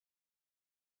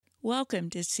Welcome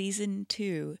to Season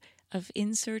 2 of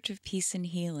In Search of Peace and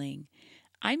Healing.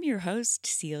 I'm your host,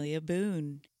 Celia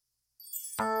Boone.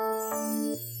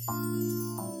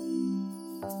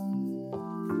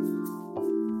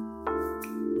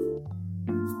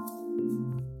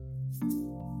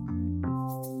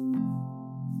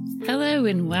 Hello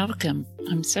and welcome.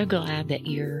 I'm so glad that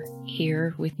you're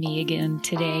here with me again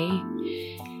today.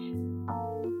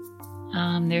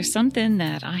 There's something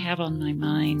that I have on my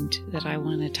mind that I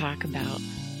want to talk about.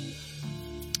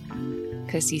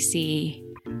 Because you see,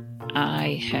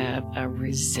 I have a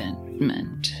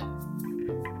resentment.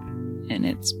 And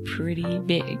it's pretty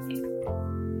big.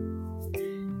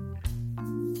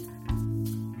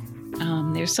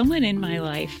 There's someone in my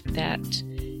life that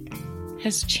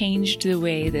has changed the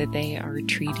way that they are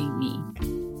treating me.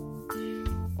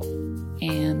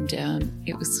 And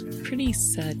it was pretty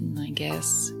sudden, I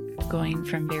guess, going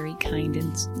from very kind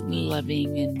and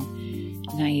loving and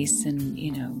nice and,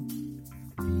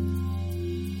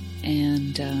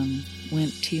 and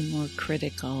went to more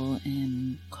critical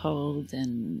and cold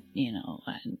and,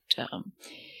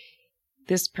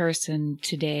 this person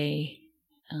today,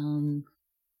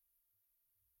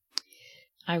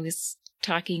 I was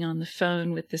talking on the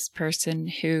phone with this person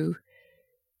who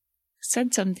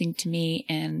said something to me,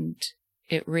 and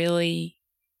it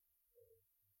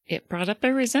brought up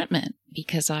a resentment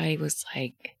because I was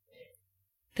like,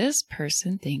 this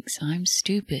person thinks I'm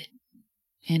stupid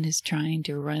and is trying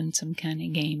to run some kind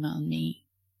of game on me.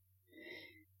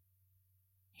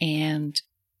 And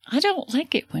I don't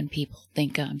like it when people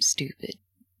think I'm stupid.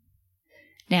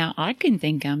 Now, I can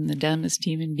think I'm the dumbest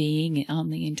human being on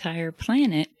the entire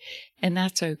planet, and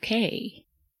that's okay.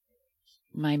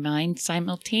 My mind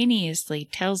simultaneously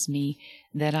tells me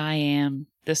that I am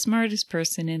the smartest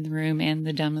person in the room and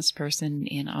the dumbest person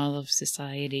in all of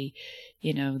society.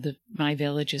 My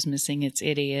village is missing its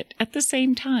idiot at the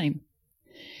same time.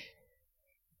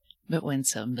 But when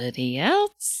somebody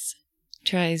else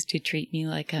tries to treat me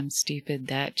like I'm stupid,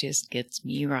 that just gets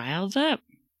me riled up.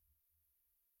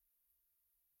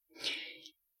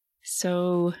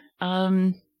 So,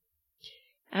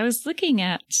 I was looking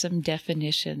at some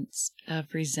definitions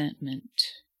of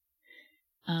resentment.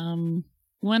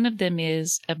 One of them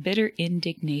is a bitter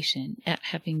indignation at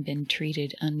having been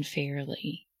treated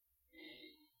unfairly.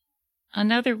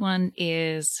 Another one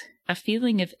is a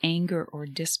feeling of anger or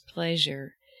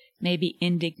displeasure, maybe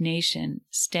indignation,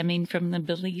 stemming from the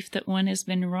belief that one has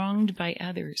been wronged by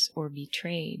others or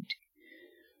betrayed.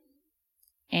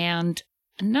 And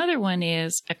another one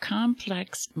is a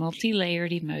complex,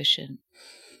 multi-layered emotion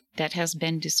that has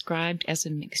been described as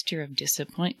a mixture of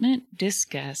disappointment,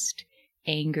 disgust,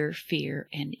 anger, fear,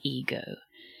 and ego.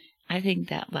 I think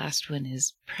that last one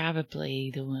is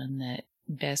probably the one that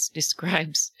best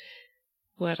describes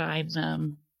what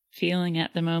I'm feeling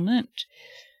at the moment,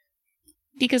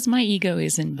 because my ego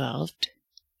is involved.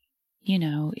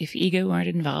 If ego weren't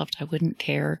involved, I wouldn't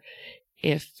care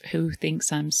who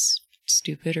thinks I'm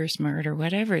stupid or smart or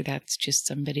whatever. That's just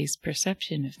somebody's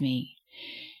perception of me.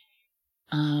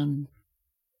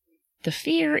 The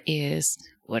fear is,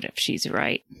 what if she's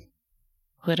right?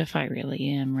 What if I really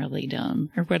am really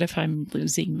dumb? Or what if I'm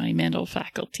losing my mental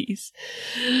faculties?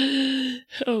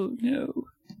 Oh no.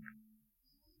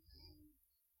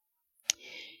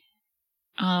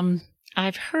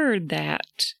 I've heard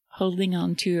that holding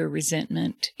on to a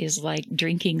resentment is like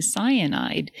drinking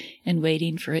cyanide and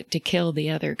waiting for it to kill the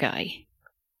other guy.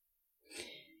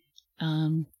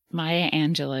 Maya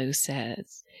Angelou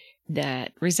says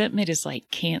that resentment is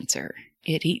like cancer.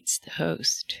 It eats the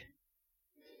host.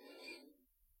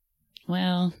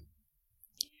 Well,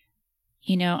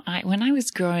 when I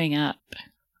was growing up,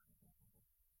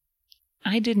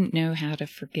 I didn't know how to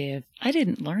forgive. I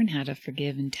didn't learn how to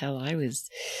forgive until I was,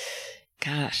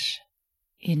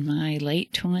 in my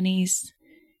late 20s.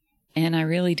 And I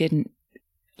really didn't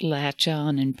latch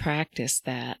on and practice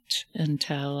that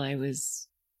until I was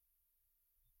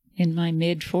in my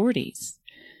mid-40s.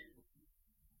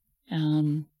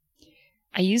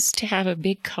 I used to have a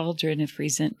big cauldron of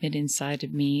resentment inside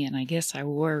of me, and I guess I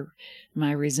wore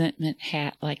my resentment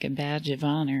hat like a badge of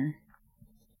honor.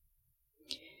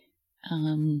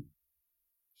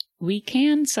 We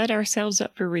can set ourselves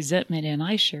up for resentment, and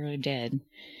I sure did.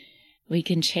 We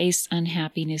can chase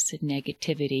unhappiness and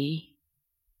negativity.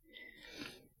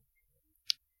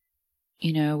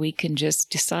 We can just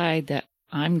decide that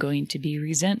I'm going to be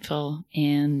resentful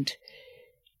and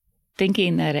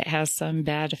thinking that it has some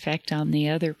bad effect on the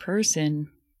other person.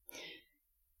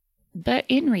 But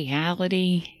in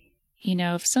reality,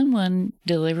 if someone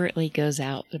deliberately goes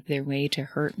out of their way to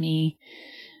hurt me,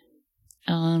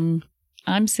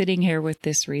 I'm sitting here with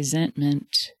this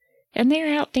resentment, and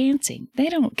they're out dancing. They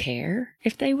don't care.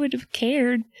 If they would have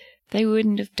cared, they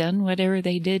wouldn't have done whatever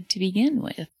they did to begin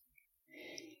with.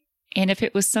 And if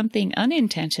it was something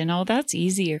unintentional, that's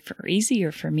easier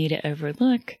for me to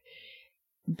overlook.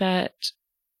 But,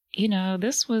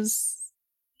 this was,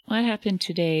 what happened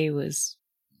today was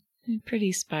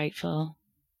pretty spiteful.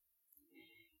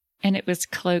 And it was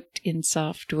cloaked in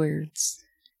soft words.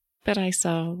 But I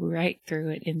saw right through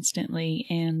it instantly.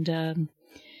 And,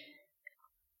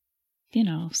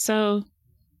 so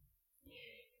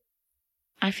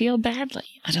I feel badly.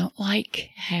 I don't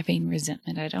like having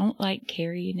resentment. I don't like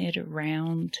carrying it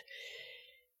around.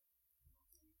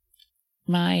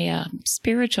 My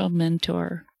spiritual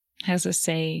mentor has a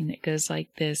saying that goes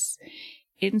like this: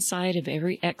 inside of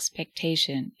every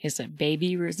expectation is a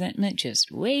baby resentment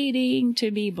just waiting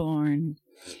to be born.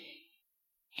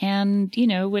 And,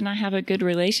 when I have a good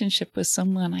relationship with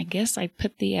someone, I guess I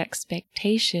put the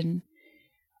expectation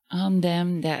on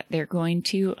them that they're going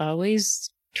to always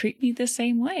treat me the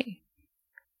same way.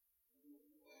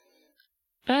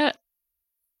 But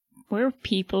we're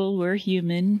people, we're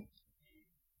human,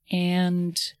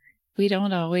 and we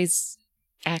don't always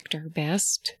act our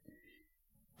best.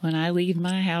 When I leave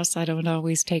my house, I don't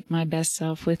always take my best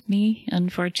self with me,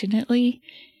 unfortunately.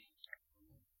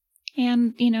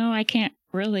 And, I can't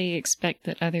really expect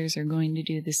that others are going to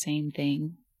do the same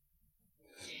thing.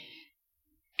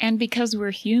 And because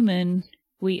we're human,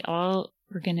 we're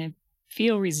going to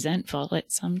feel resentful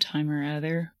at some time or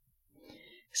other.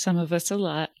 Some of us a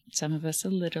lot, some of us a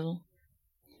little.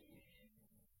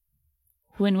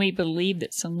 When we believe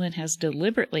that someone has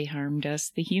deliberately harmed us,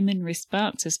 the human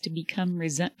response is to become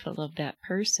resentful of that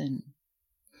person.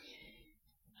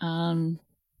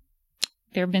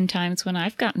 There have been times when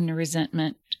I've gotten a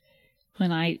resentment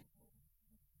when I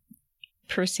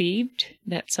perceived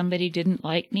that somebody didn't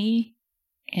like me,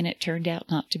 and it turned out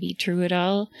not to be true at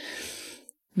all.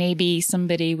 Maybe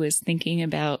somebody was thinking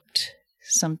about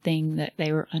something that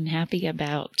they were unhappy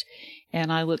about,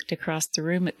 and I looked across the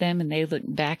room at them, and they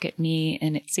looked back at me,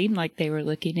 and it seemed like they were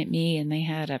looking at me, and they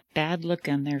had a bad look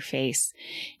on their face.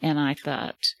 And I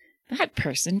thought, that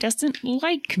person doesn't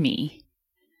like me.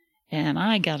 And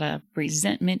I got a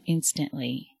resentment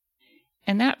instantly.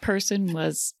 And that person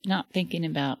was not thinking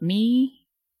about me.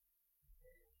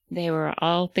 They were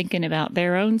all thinking about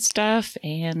their own stuff,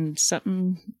 and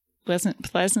something wasn't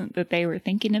pleasant that they were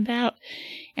thinking about.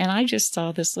 And I just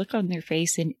saw this look on their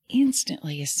face and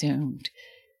instantly assumed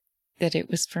that it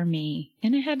was for me,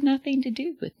 and it had nothing to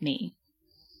do with me.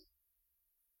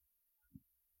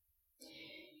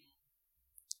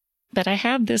 But I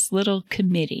have this little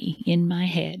committee in my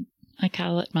head. I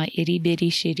call it my itty bitty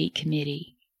shitty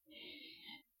committee.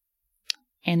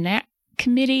 And that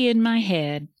committee in my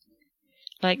head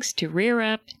likes to rear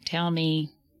up and tell me,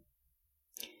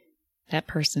 that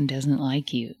person doesn't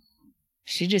like you.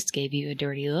 She just gave you a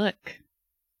dirty look.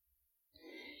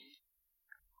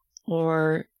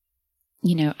 Or,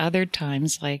 other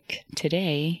times like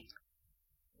today,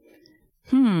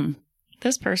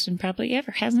 this person probably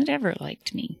hasn't ever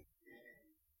liked me.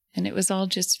 And it was all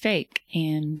just fake,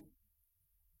 and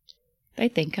they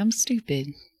think I'm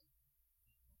stupid.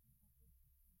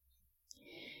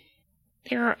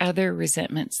 There are other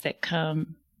resentments that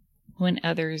come when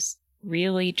others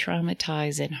really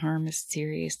traumatize and harm us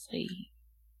seriously.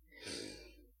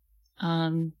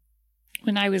 When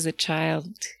I was a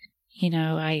child,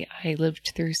 I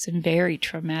lived through some very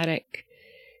traumatic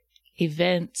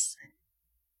events,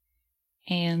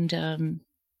 and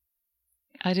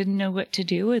I didn't know what to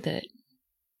do with it.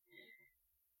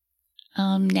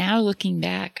 Now looking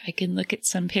back, I can look at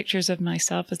some pictures of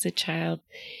myself as a child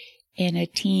and a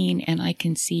teen, and I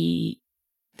can see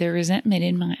the resentment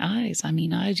in my eyes.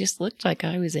 I just looked like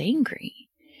I was angry.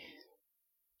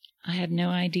 I had no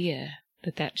idea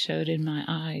that showed in my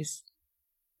eyes.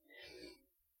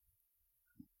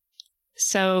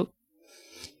 So,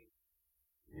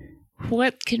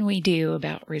 what can we do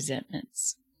about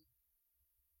resentments?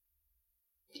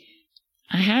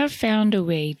 I have found a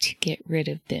way to get rid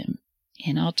of them,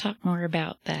 and I'll talk more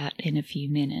about that in a few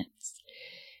minutes.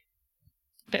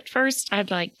 But first,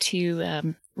 I'd like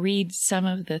to read some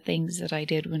of the things that I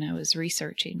did when I was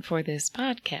researching for this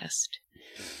podcast.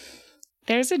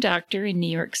 There's a doctor in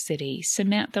New York City,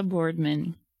 Samantha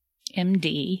Boardman,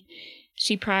 MD.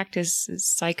 She practices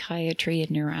psychiatry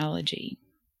and neurology.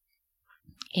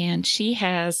 And she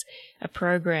has a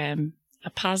program, a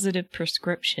positive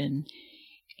prescription,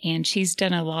 and she's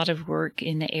done a lot of work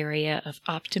in the area of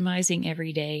optimizing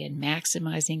every day and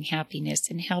maximizing happiness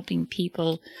and helping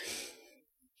people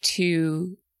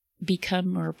to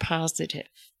become more positive.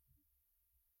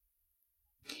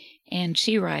 And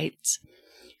she writes,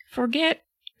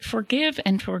 Forgive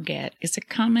and forget is a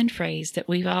common phrase that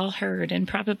we've all heard and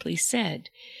probably said,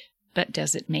 but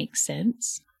does it make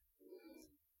sense?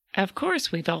 Of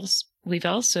course, we've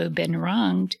also been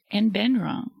wronged and been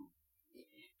wrong.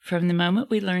 From the moment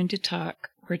we learn to talk,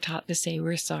 we're taught to say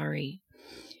we're sorry.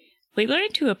 We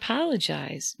learn to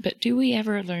apologize, but do we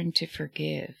ever learn to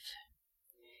forgive?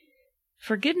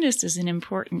 Forgiveness is an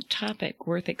important topic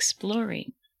worth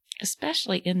exploring,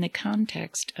 especially in the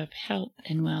context of health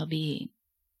and well-being.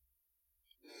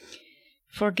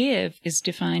 Forgive is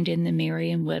defined in the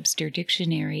Merriam-Webster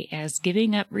dictionary as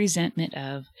giving up resentment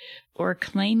of or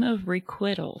claim of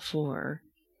requital for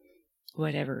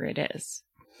whatever it is.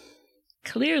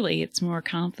 Clearly, it's more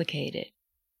complicated.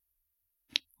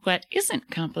 What isn't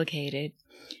complicated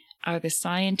are the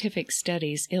scientific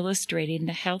studies illustrating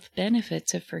the health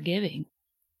benefits of forgiving.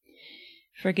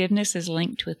 Forgiveness is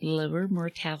linked with lower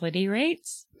mortality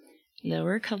rates,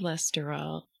 lower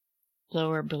cholesterol,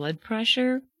 lower blood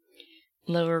pressure,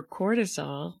 lower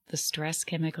cortisol, the stress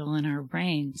chemical in our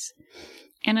brains,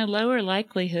 and a lower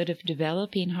likelihood of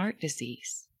developing heart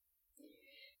disease.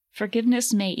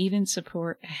 Forgiveness may even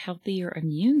support a healthier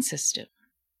immune system.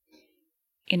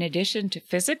 In addition to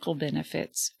physical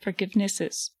benefits, forgiveness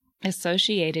is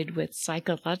associated with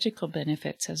psychological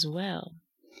benefits as well.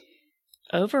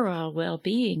 Overall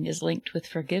well-being is linked with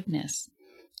forgiveness,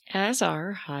 as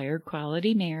are higher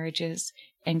quality marriages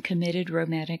and committed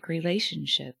romantic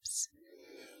relationships.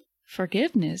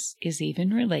 Forgiveness is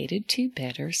even related to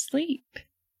better sleep.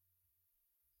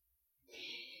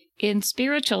 In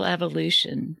Spiritual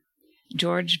Evolution,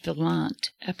 George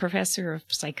Vaillant, a professor of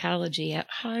psychology at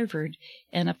Harvard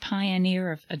and a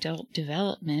pioneer of adult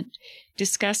development,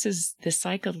 discusses the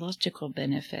psychological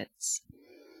benefits.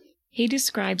 He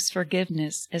describes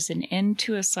forgiveness as an end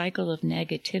to a cycle of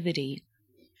negativity,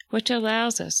 which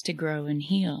allows us to grow and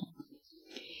heal.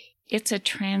 It's a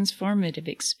transformative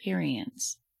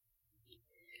experience.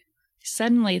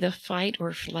 Suddenly, the fight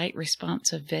or flight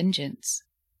response of vengeance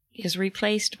is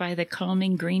replaced by the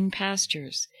calming green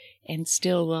pastures and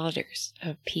still waters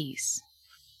of peace.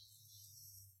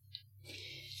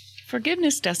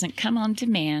 Forgiveness doesn't come on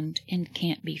demand and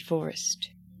can't be forced.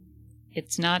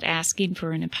 It's not asking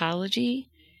for an apology,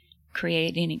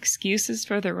 creating excuses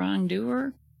for the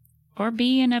wrongdoer, or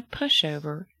being a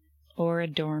pushover or a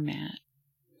doormat.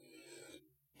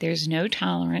 There's no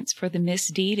tolerance for the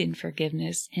misdeed in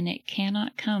forgiveness, and it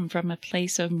cannot come from a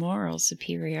place of moral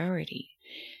superiority.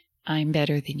 I'm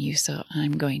better than you, so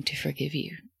I'm going to forgive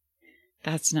you.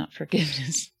 That's not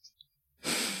forgiveness.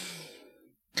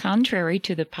 Contrary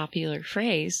to the popular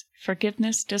phrase,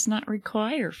 forgiveness does not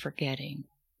require forgetting.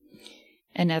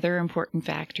 Another important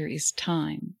factor is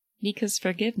time, because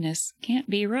forgiveness can't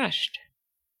be rushed.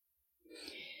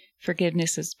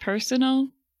 Forgiveness is personal,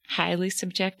 highly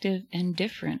subjective, and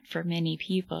different for many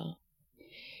people.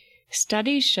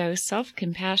 Studies show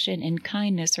self-compassion and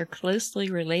kindness are closely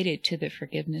related to the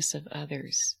forgiveness of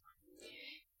others.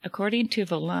 According to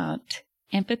Vaillant,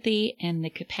 empathy and the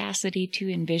capacity to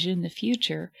envision the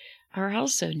future are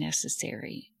also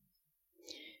necessary.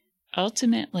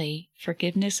 Ultimately,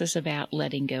 forgiveness is about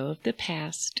letting go of the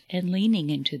past and leaning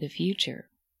into the future.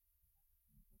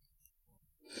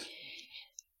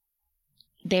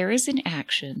 There is an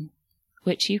action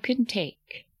which you can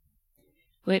take,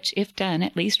 which, if done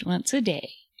at least once a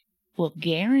day, will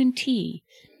guarantee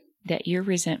that your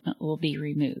resentment will be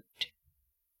removed.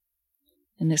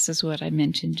 And this is what I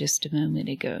mentioned just a moment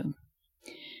ago.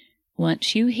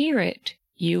 Once you hear it,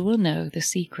 you will know the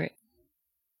secret.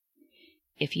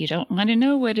 If you don't want to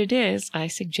know what it is, I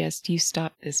suggest you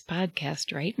stop this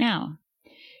podcast right now,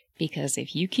 because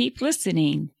if you keep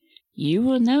listening, you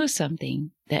will know something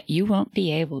that you won't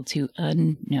be able to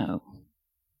unknow.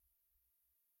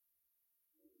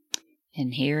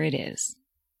 And here it is.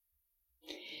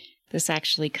 This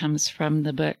actually comes from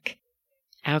the book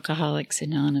Alcoholics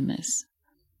Anonymous.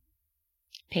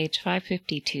 Page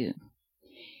 552.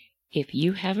 If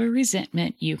you have a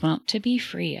resentment you want to be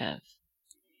free of,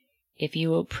 if you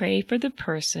will pray for the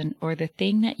person or the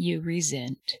thing that you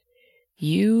resent,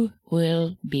 you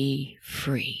will be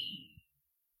free.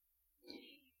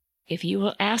 If you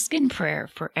will ask in prayer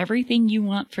for everything you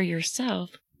want for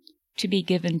yourself to be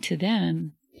given to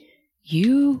them,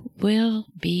 you will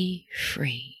be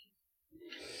free.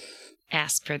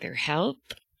 Ask for their health,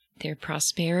 their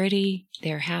prosperity,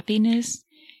 their happiness,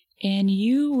 and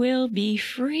you will be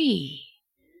free.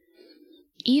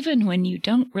 Even when you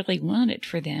don't really want it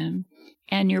for them,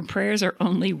 and your prayers are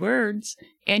only words,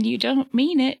 and you don't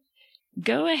mean it,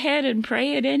 go ahead and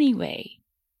pray it anyway.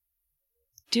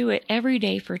 Do it every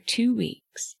day for 2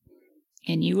 weeks.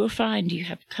 and you will find you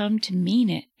have come to mean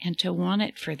it and to want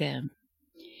it for them.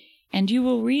 And you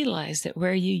will realize that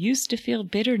where you used to feel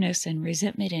bitterness and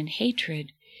resentment and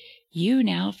hatred, you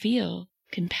now feel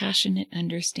compassionate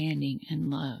understanding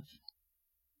and love.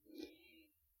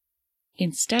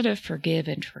 Instead of forgive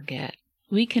and forget,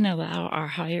 we can allow our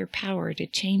higher power to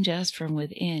change us from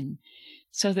within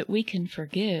so that we can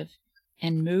forgive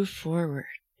and move forward.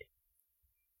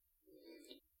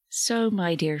 So,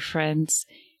 my dear friends,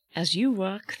 as you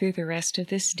walk through the rest of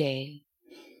this day,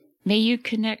 may you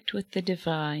connect with the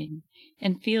divine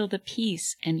and feel the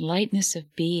peace and lightness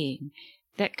of being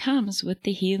that comes with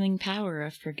the healing power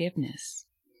of forgiveness.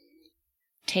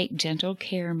 Take gentle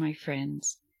care, my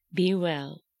friends. Be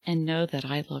well, and know that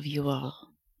I love you all.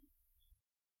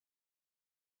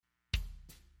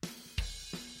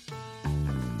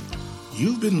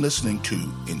 You've been listening to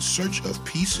In Search of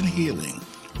Peace and Healing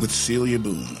with Celia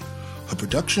Boone, a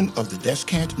production of the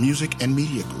Descant Music and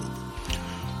Media Group,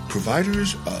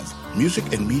 providers of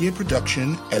music and media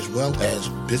production as well as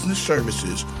business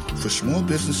services for small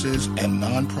businesses and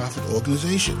nonprofit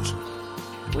organizations.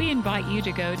 We invite you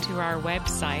to go to our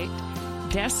website,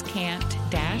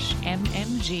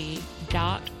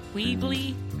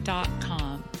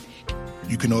 descant-mmg.weebly.com.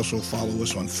 You can also follow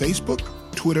us on Facebook,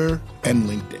 Twitter, and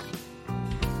LinkedIn.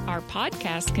 Our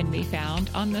podcast can be found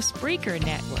on the Spreaker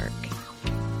Network.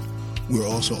 We're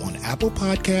also on Apple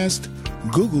Podcasts,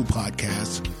 Google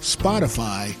Podcasts,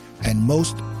 Spotify, and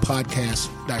most podcast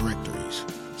directories.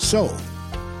 So,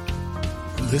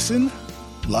 listen,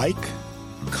 like,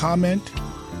 comment,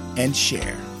 and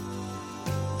share.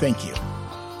 Thank you.